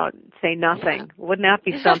hang out and say nothing. Wouldn't that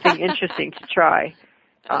be something interesting to try?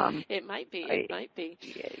 It might be.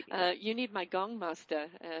 You need my gong master.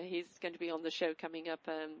 He's going to be on the show coming up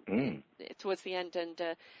towards the end, and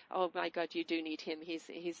oh my God, you do need him.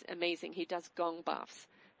 He's amazing. He does gong baths.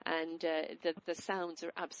 And the sounds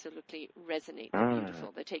are absolutely resonate. They're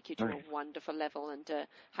beautiful. They take you to a wonderful level, and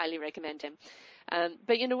highly recommend him.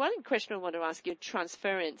 But one question I want to ask you,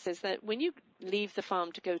 transference, is that when you leave the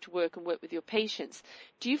farm to go to work and work with your patients,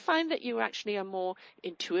 do you find that you actually are more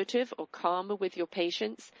intuitive or calmer with your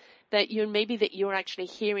patients? That you're actually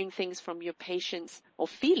hearing things from your patients or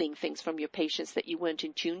feeling things from your patients that you weren't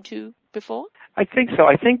in tune to before? I think so.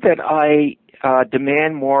 I think that I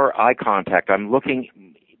demand more eye contact. I'm looking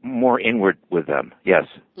more inward with them. Yes,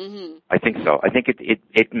 I think so. I think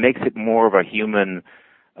it makes it more of a human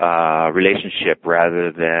relationship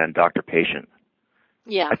rather than doctor-patient.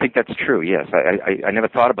 Yeah, I think that's true. Yes, I never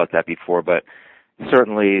thought about that before, but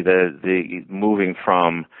certainly the moving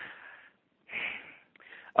from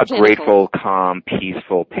a grateful, calm,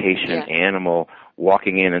 peaceful, patient animal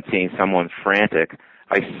walking in and seeing someone frantic,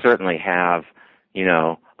 I certainly have,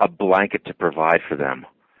 a blanket to provide for them.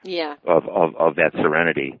 Yeah. Of that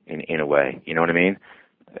serenity in a way. You know what I mean?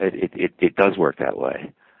 It does work that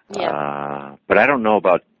way. Yeah. But I don't know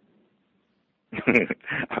about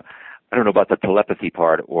the telepathy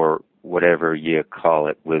part or whatever you call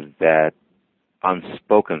it with that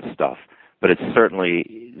unspoken stuff. But it certainly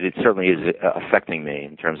is affecting me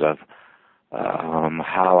in terms of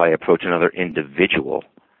how I approach another individual.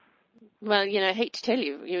 Well, I hate to tell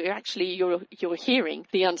you, you're hearing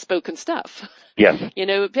the unspoken stuff. Yes.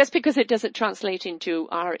 Just because it doesn't translate into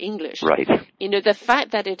our English. Right. The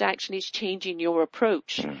fact that it actually is changing your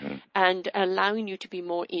approach and allowing you to be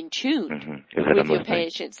more in tune with your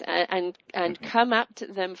patients and come up to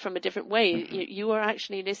them from a different way. You are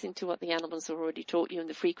actually listening to what the animals have already taught you and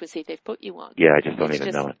the frequency they've put you on. Yeah, I just don't even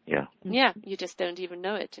know it. Yeah. Yeah, you just don't even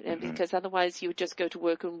know it because otherwise you would just go to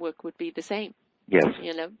work and work would be the same. Yes.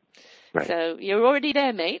 Right. So you're already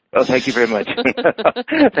there, mate. Oh, thank you very much.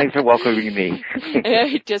 Thanks for welcoming me.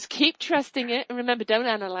 Just keep trusting it, and remember, don't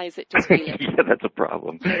analyze it, just feel it. Yeah, that's a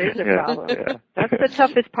problem. It is a problem. Yeah. That's the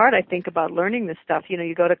toughest part, I think, about learning this stuff.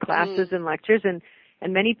 You go to classes and lectures, and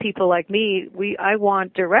many people like me, I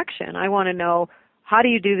want direction. I want to know, how do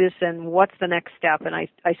you do this and what's the next step? And I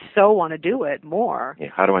so want to do it more. Yeah,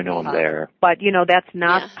 how do I know I'm there? But, that's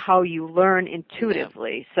not how you learn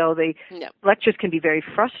intuitively. So the lectures can be very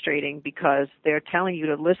frustrating because they're telling you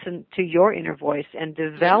to listen to your inner voice and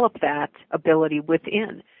develop that ability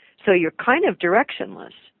within. So you're kind of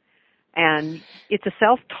directionless. And it's a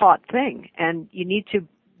self-taught thing. And you need to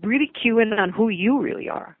really cue in on who you really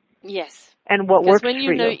are. Yes. And what works for you. Because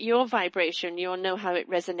when you know your vibration, you'll know how it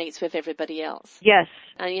resonates with everybody else. Yes.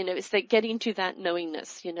 And, it's like getting to that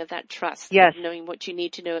knowingness, that trust. Yes. Knowing what you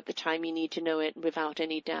need to know at the time you need to know it without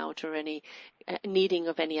any doubt or any needing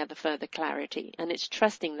of any other further clarity. And it's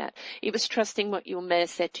trusting that. It was trusting what your mayor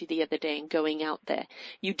said to you the other day and going out there.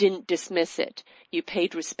 You didn't dismiss it. You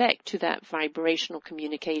paid respect to that vibrational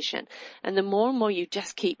communication. And the more and more you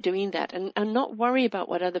just keep doing that and not worry about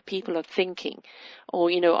what other people are thinking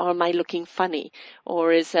or, am I looking funny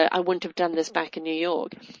or I wouldn't have done this back in New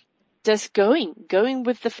York. Just going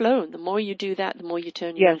with the flow. And the more you do that, the more you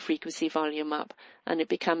turn your own frequency volume up. And it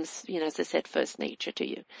becomes, as I said, first nature to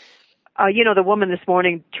you. The woman this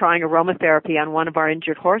morning trying aromatherapy on one of our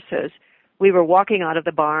injured horses, we were walking out of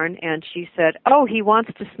the barn and she said, oh, he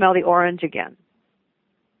wants to smell the orange again.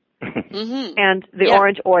 And the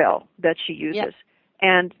orange oil that she uses.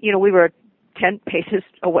 And, we were 10 paces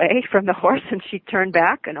away from the horse and she turned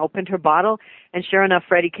back and opened her bottle. And sure enough,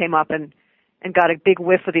 Freddie came up and got a big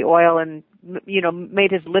whiff of the oil and,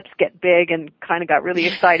 made his lips get big and kind of got really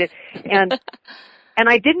excited. And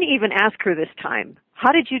I didn't even ask her this time.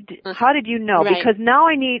 How did you know? Right. Because now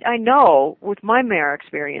I know with my mare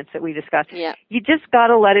experience that we discussed, you just got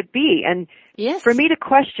to let it be. And for me to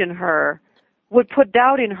question her would put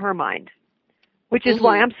doubt in her mind, which is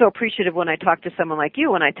why I'm so appreciative when I talk to someone like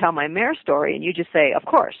you, when I tell my mare story and you just say, of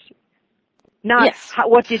course. Not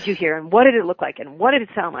what did you hear and what did it look like and what did it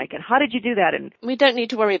sound like and how did you do that? And we don't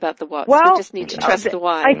need to worry about the what. Well, we just need to trust the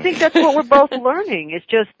why. I think that's what we're both learning. It's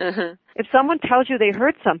just if someone tells you they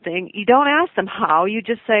heard something, you don't ask them how. You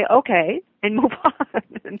just say okay and move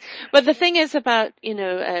on. But the thing is about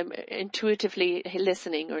intuitively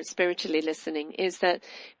listening or spiritually listening is that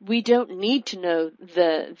we don't need to know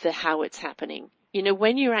the how it's happening.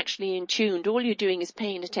 When you're actually in tuned, all you're doing is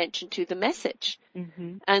paying attention to the message.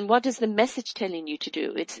 And what is the message telling you to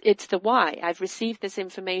do? It's the why. I've received this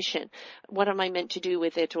information. What am I meant to do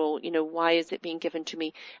with it? Or, why is it being given to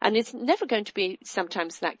me? And it's never going to be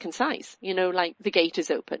sometimes that concise. Like the gate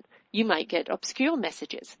is open. you might get obscure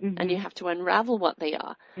messages, and you have to unravel what they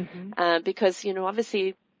are, because,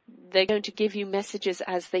 obviously they're going to give you messages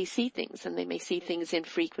as they see things, and they may see things in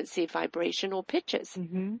frequency, vibration, or pitches,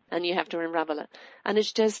 and you have to unravel it. And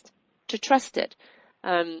it's just to trust it.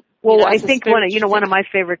 Well, I think one of my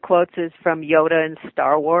favorite quotes is from Yoda in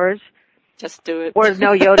Star Wars. Just do it. Or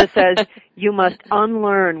no, Yoda says, "You must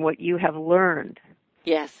unlearn what you have learned."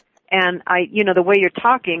 Yes. And the way you're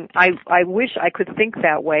talking, I wish I could think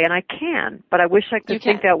that way, and I can, but I wish I could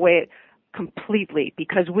think that way completely,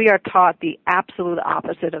 because we are taught the absolute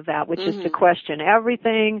opposite of that, which is to question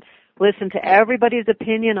everything, listen to everybody's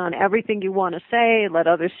opinion on everything you want to say, let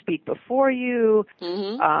others speak before you.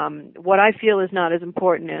 What I feel is not as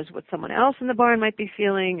important as what someone else in the barn might be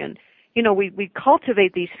feeling, and we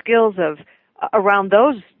cultivate these skills of around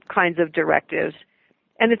those kinds of directives,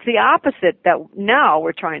 and it's the opposite that now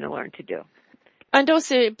we're trying to learn to do. And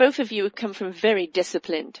also, both of you come from very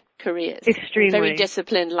disciplined careers. Extremely. Very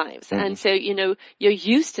disciplined lives. And so, you're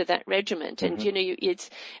used to that regiment. And, it's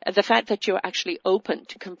the fact that you're actually open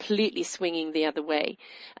to completely swinging the other way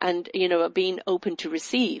and, being open to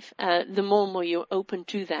receive. The more and more you're open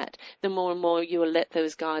to that, the more and more you'll let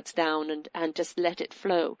those guards down and just let it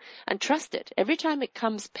flow and trust it. Every time it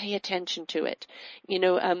comes, pay attention to it.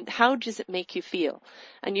 How does it make you feel?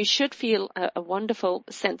 And you should feel a wonderful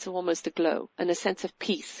sense of almost a glow and a sense of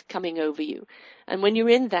peace coming over you. And when you're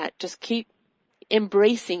in that, just keep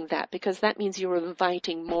embracing that, because that means you're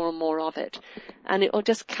inviting more and more of it. And it will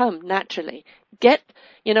just come naturally. I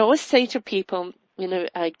always say to people,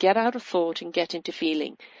 get out of thought and get into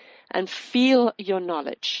feeling. And feel your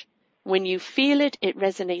knowledge. When you feel it, it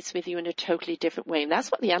resonates with you in a totally different way. And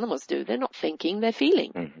that's what the animals do. They're not thinking, they're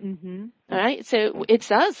feeling. All right? So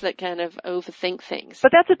it's us that kind of overthink things.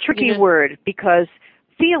 But that's a tricky word, because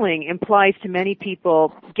feeling implies to many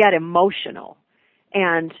people get emotional.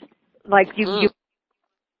 And like you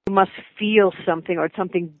must feel something, or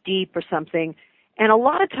something deep or something. And a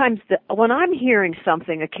lot of times when I'm hearing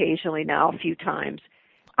something occasionally now, a few times,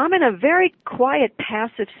 I'm in a very quiet,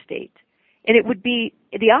 passive state. And it would be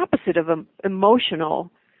the opposite of emotional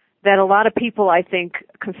that a lot of people, I think,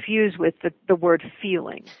 confuse with the word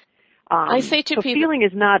feeling. I say to people, feeling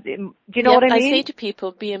is not, do you know what I mean? I say to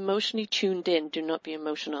people, be emotionally tuned in, do not be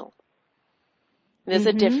emotional. There's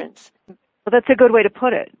a difference. Well, that's a good way to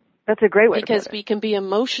put it. That's a great way to put it. Because we can be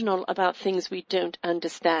emotional about things we don't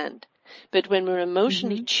understand. But when we're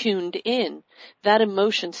emotionally tuned in, that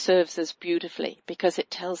emotion serves us beautifully, because it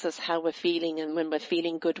tells us how we're feeling, and when we're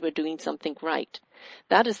feeling good, we're doing something right.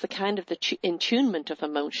 That is the kind of the attunement of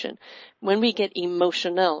emotion. When we get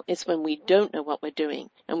emotional, it's when we don't know what we're doing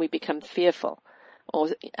and we become fearful.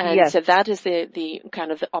 So that is the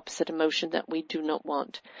kind of the opposite emotion that we do not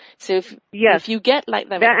want. So if you get like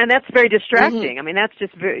that, and that's very distracting. I mean, that's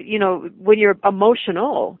just very, when you're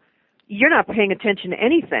emotional, you're not paying attention to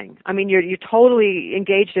anything. I mean, you're totally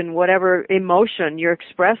engaged in whatever emotion you're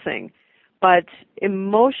expressing. But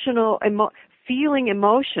feeling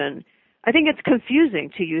emotion, I think it's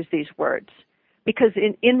confusing to use these words, because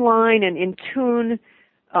in line and in tune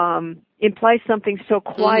implies something so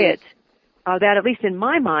quiet that, at least in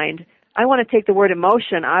my mind, I want to take the word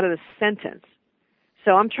emotion out of the sentence.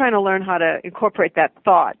 So I'm trying to learn how to incorporate that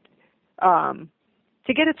thought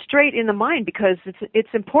to get it straight in the mind, because it's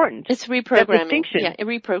important. It's reprogramming. Yeah,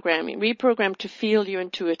 reprogramming. Reprogram to feel your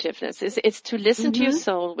intuitiveness. It's to listen to your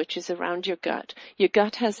soul, which is around your gut. Your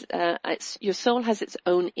gut has, your soul has its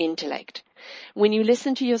own intellect. When you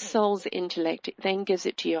listen to your soul's intellect, it then gives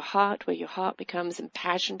it to your heart, where your heart becomes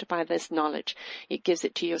impassioned by this knowledge. It gives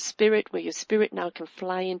it to your spirit, where your spirit now can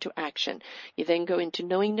fly into action. You then go into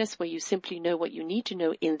knowingness, where you simply know what you need to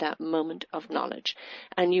know in that moment of knowledge,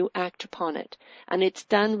 and you act upon it. And it's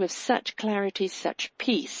done with such clarity, such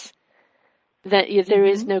peace, that there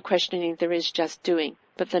is no questioning, there is just doing.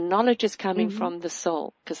 But the knowledge is coming from the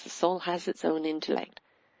soul, because the soul has its own intellect.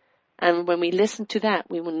 And when we listen to that,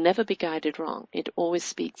 we will never be guided wrong. It always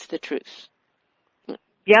speaks the truth.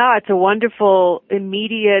 Yeah, it's a wonderful,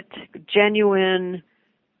 immediate, genuine,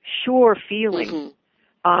 sure feeling.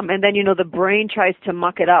 And then, the brain tries to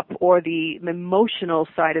muck it up, or the emotional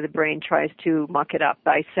side of the brain tries to muck it up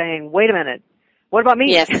by saying, wait a minute, what about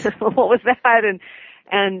me? Yes. What was that?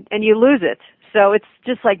 And you lose it. So it's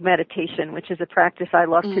just like meditation, which is a practice I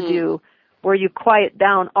love to do, where you quiet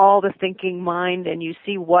down all the thinking mind and you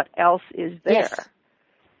see what else is there. Yes.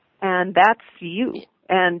 And that's you.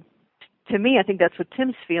 And to me, I think that's what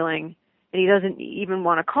Tim's feeling, and he doesn't even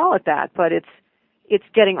want to call it that, but it's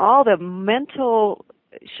getting all the mental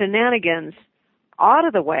shenanigans out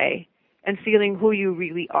of the way and feeling who you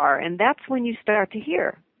really are. And that's when you start to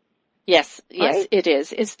hear. Yes, right? it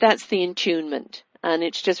is. That's the attunement. And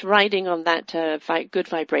it's just riding on that good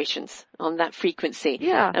vibrations, on that frequency.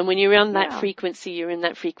 Yeah. And when you're on that frequency, you're in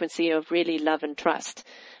that frequency of really love and trust.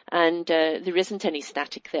 And there isn't any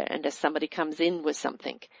static there unless somebody comes in with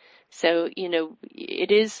something. So,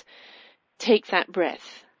 it is take that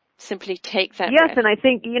breath. Simply take that breath. Yes, and I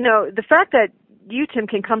think, the fact that you, Tim,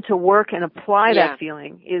 can come to work and apply that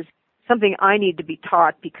feeling is something I need to be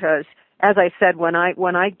taught, because, as I said, when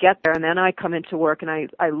I get there and then I come into work and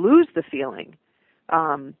I lose the feeling,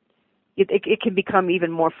 it can become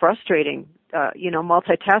even more frustrating.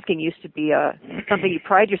 Multitasking used to be something you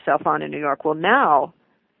pride yourself on in New York. Well, now,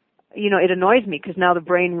 it annoys me, because now the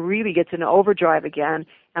brain really gets into overdrive again,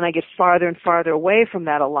 and I get farther and farther away from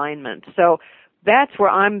that alignment. So that's where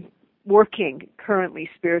I'm working currently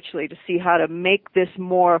spiritually, to see how to make this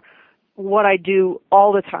more what I do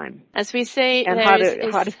all the time. As we say, and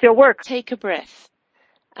how to still work. Take a breath.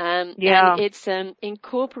 And it's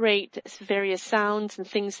incorporate various sounds and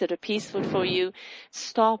things that are peaceful for you.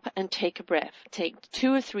 Stop and take a breath. Take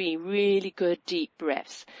 2 or 3 really good deep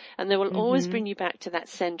breaths, and they will always bring you back to that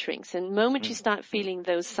centering. So the moment you start feeling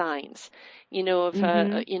those signs,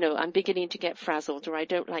 I'm beginning to get frazzled, or I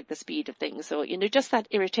don't like the speed of things, or just that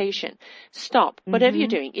irritation, stop whatever you're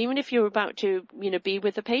doing. Even if you're about to be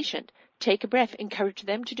with a patient, take a breath. Encourage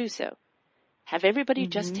them to do so. Have everybody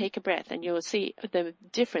just take a breath, and you'll see the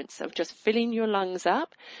difference of just filling your lungs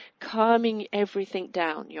up, calming everything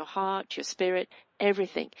down, your heart, your spirit,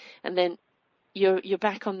 everything. And then you're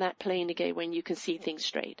back on that plane again when you can see things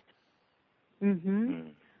straight.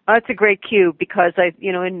 That's a great cue, because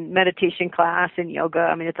in meditation class and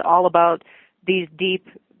yoga, it's all about these deep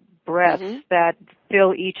breaths that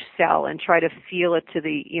fill each cell and try to feel it to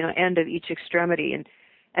the end of each extremity,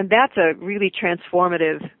 and that's a really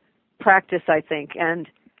transformative practice, I think. And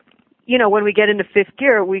when we get into 5th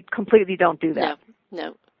gear, we completely don't do that.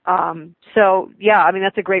 No. So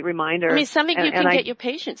that's a great reminder. Something you can get your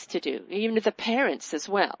patients to do, even the parents as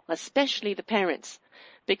well, especially the parents,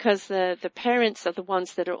 because the parents are the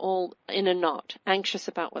ones that are all in a knot, anxious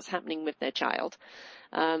about what's happening with their child.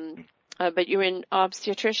 But you're in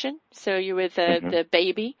obstetrician, so you're with the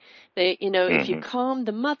baby. If you calm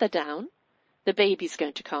the mother down, the baby's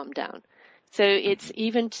going to calm down. So it's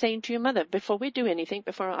even saying to your mother, before we do anything,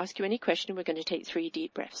 before I ask you any question, we're going to take 3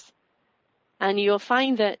 deep breaths. And you'll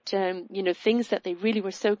find that, things that they really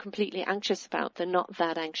were so completely anxious about, they're not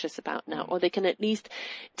that anxious about now. Or they can at least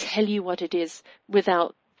tell you what it is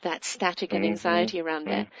without that static and anxiety around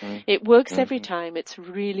there. It works every time. It's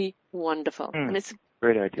really wonderful. And it's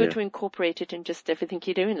great idea. Good to incorporate it in just everything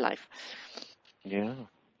you do in life. Yeah.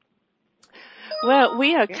 Well,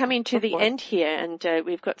 we are coming to the end here, and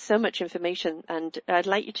we've got so much information, and I'd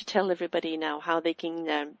like you to tell everybody now how they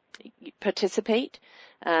can participate,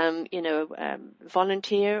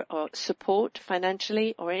 volunteer or support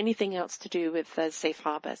financially, or anything else to do with Safe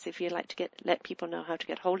Harbor. So if you'd like to let people know how to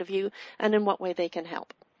get hold of you and in what way they can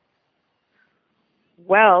help.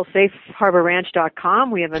 Well, safeharborranch.com.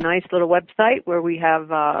 We have a nice little website where we have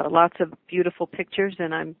lots of beautiful pictures,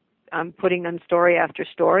 and I'm putting on story after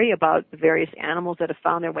story about the various animals that have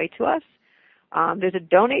found their way to us. There's a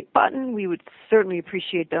donate button. We would certainly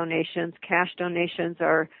appreciate donations. Cash donations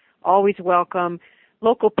are always welcome.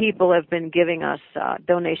 Local people have been giving us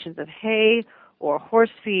donations of hay or horse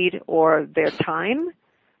feed or their time.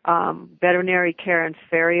 Veterinary care and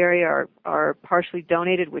farrier are partially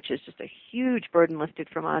donated, which is just a huge burden lifted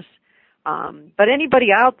from us. But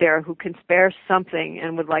anybody out there who can spare something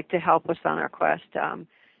and would like to help us on our quest,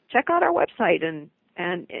 check out our website, and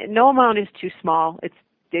no amount is too small.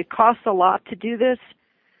 It costs a lot to do this,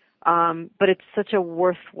 but it's such a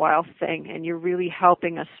worthwhile thing, and you're really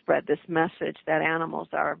helping us spread this message that animals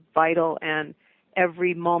are vital and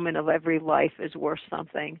every moment of every life is worth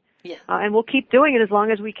something. Yeah. And we'll keep doing it as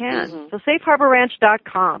long as we can. So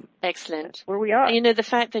safeharborranch.com. Excellent. That's where we are. And, the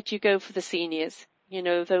fact that you go for the seniors,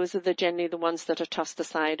 those are generally the ones that are tossed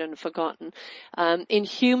aside and forgotten in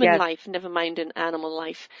human life, never mind in animal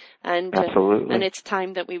life. And absolutely. And it's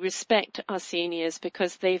time that we respect our seniors,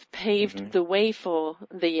 because they've paved the way for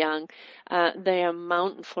the young. They are a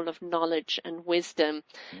mountain full of knowledge and wisdom,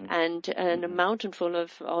 and a mountain full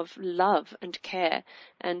of love and care.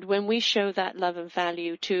 And when we show that love and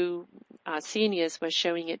value to our seniors, we're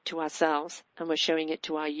showing it to ourselves, and we're showing it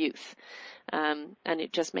to our youth. And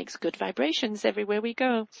it just makes good vibrations everywhere we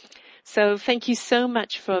go. So thank you so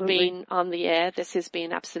much for being on the air. This has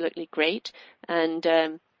been absolutely great.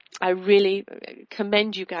 And I really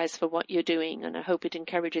commend you guys for what you're doing, and I hope it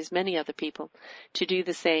encourages many other people to do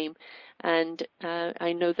the same. And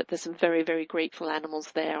I know that there's some very, very grateful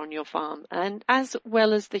animals there on your farm, and as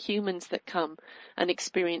well as the humans that come and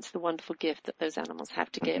experience the wonderful gift that those animals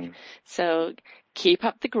have to give. So keep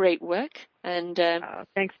up the great work. And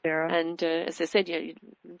thanks, Sarah. And as I said, you've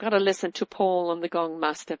got to listen to Paul on the Gong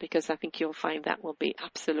Master, because I think you'll find that will be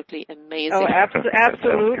absolutely amazing. Oh,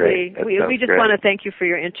 absolutely. We just want to thank you for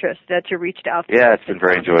your interest, that you reached out to us. Yeah, it's been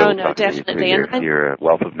very enjoyable. Oh, no, definitely. Your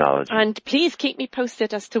wealth of knowledge. And please keep me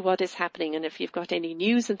posted as to what is happening. And if you've got any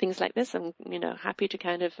news and things like this, I'm happy to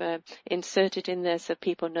kind of insert it in there so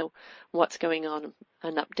people know what's going on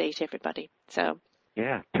and update everybody. So.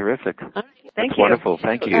 Yeah, terrific. All right. Thank you. Wonderful.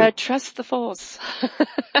 Thank you. Trust the force.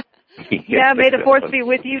 Yeah, may the force be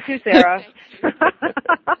with you too, Sarah.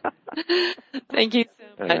 Thank you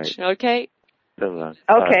so much. Right. Okay. So,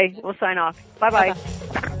 okay, we'll sign off. Bye-bye.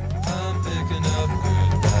 Bye-bye.